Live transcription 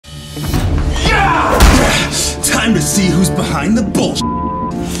Time to see who's behind the bullshit.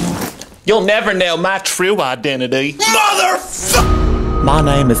 You'll never know my true identity. Motherfucker! My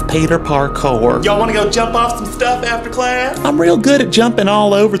name is Peter Parkour. Y'all wanna go jump off some stuff after class? I'm real good at jumping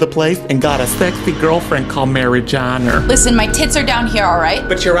all over the place and got a sexy girlfriend called Mary Johnner. Listen, my tits are down here, alright?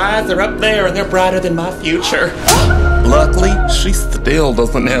 But your eyes are up there and they're brighter than my future. Luckily, she still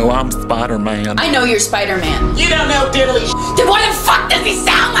doesn't know I'm Spider-Man. I know you're Spider-Man. You don't know diddly Then why the fuck does he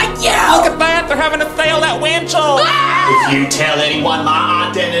sound like you? Look at that, they're having to sail that windshield. If you tell anyone my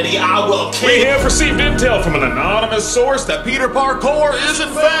identity, I will kill you. We have received intel from an anonymous source that Peter Parkour is in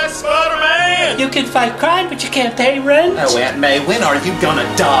fact Spider-Man. You can fight crime, but you can't pay rent. Oh, Aunt May, when are you gonna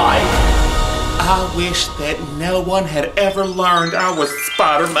die? I wish that no one had ever learned I was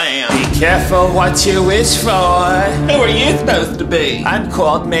Spider-Man. Be careful what you wish for. Who are you supposed to be? I'm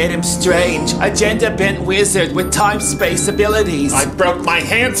called Madam Strange, a gender-bent wizard with time-space abilities. I broke my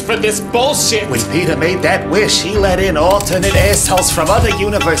hands for this bullshit. When Peter made that wish, he let in alternate assholes from other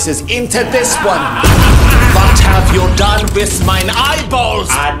universes into this one. What have you done with mine eyeballs?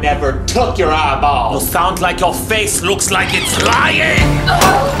 I never took your You eyeballs. sound like your face looks like it's lying.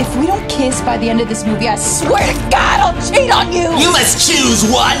 If we don't kiss by the end of this movie, I swear to God I'll cheat on you! You must choose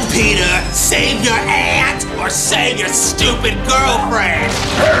one, Peter. Save your aunt or save your stupid girlfriend.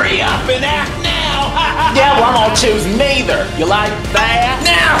 Hurry up and act now. Yeah, well, I'm gonna choose neither. You like that?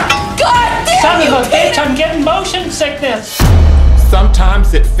 Now! God damn Son you, of a bitch, Peter! I'm getting motion sickness.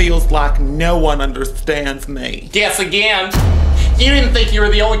 Sometimes it feels like no one understands me. Guess again. You didn't think you were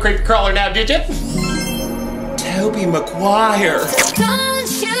the only creepy crawler now, did you? Toby Maguire.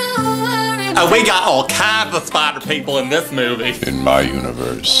 Oh, we got all kinds of spider people in this movie. In my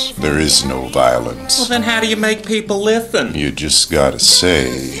universe, there is no Well, violence. then how do you make people listen? You just gotta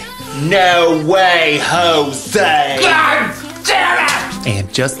say, No way, Jose! God damn it!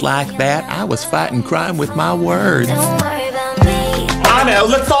 And just like that, I was fighting crime with my words. I know,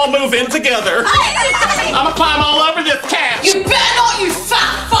 let's all move in together. I'm gonna climb all over this couch. You better not, you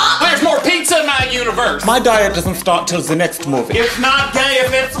fat fuck! There's more pizza in my universe. My diet doesn't start till the next movie. It's not gay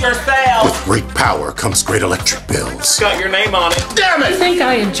if it's yourself. with great power comes great electric bills. Got your name on it. Damn You it! think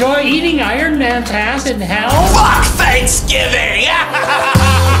I enjoy eating Iron Man's ass in hell? Fuck Thanksgiving!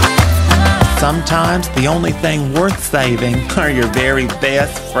 Sometimes the only thing worth saving are your very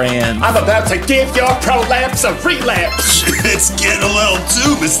best friends. I'm about to give your prolapse a relapse. It's getting a little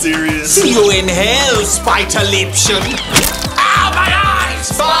too mysterious. See you in hell, Spider-Lipschen. Ow, my eyes!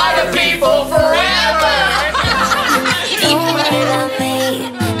 Spider people forever!